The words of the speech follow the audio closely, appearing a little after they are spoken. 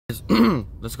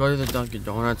Let's go to the Dunkin'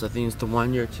 Donuts. I think it's the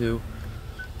one near to,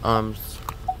 I don't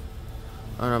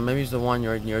know, maybe it's the one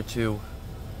near to,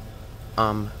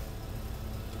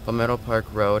 Palmetto Park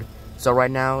Road. So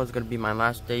right now is gonna be my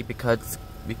last day because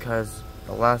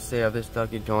the last day of this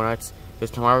Dunkin' Donuts.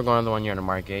 Because tomorrow we're going to the one near the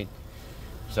market.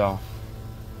 So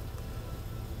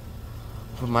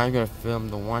I'm gonna film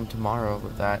the one tomorrow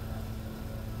with that.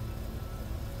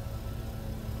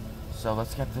 So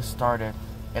let's get this started.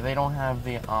 If they don't have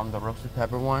the roasted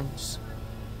pepper ones,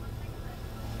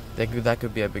 that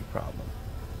could be a big problem.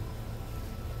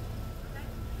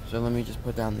 So let me just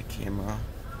put down the camera.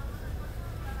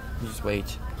 Just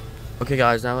wait. Okay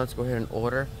guys, now let's go ahead and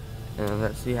order. And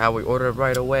let's see how we order it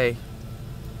right away.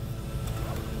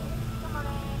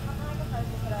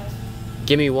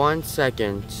 Give me 1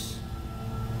 second.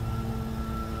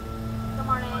 Good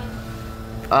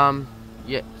morning.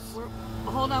 Yes.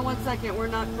 Hold on 1 second. We're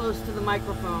not close to the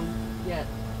microphone yet.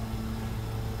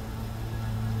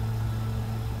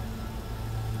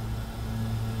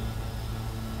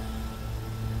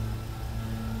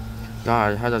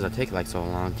 God, how does it take like so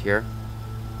long here?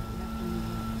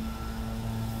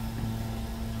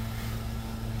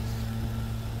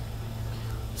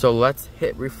 So let's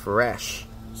hit refresh.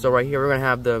 So right here we're gonna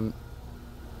have the.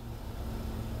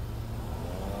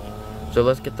 So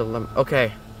let's get the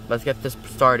okay. Let's get this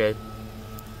started.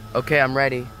 Okay, I'm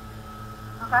ready.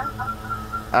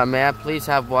 Okay. May I please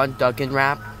have one Dunkin'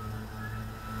 wrap?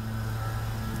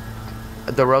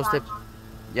 The roasted,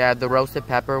 yeah, the roasted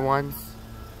pepper ones.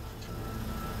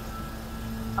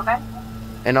 Okay.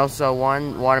 And also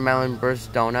one watermelon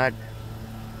burst donut.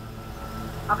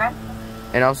 Okay.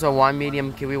 And also one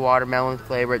medium kiwi watermelon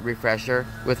flavored refresher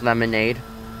with lemonade.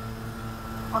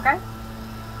 Okay.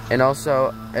 And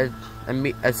also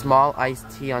a small iced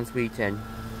tea unsweetened.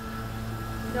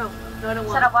 No, I don't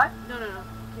want. Set up what? No.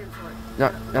 Cancel it.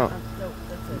 No. No,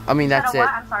 that's it. I mean, that's it. What?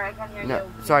 I'm sorry, I can't hear you.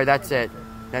 No, sorry, that's it.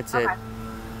 That's it. Okay.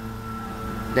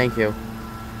 Thank you.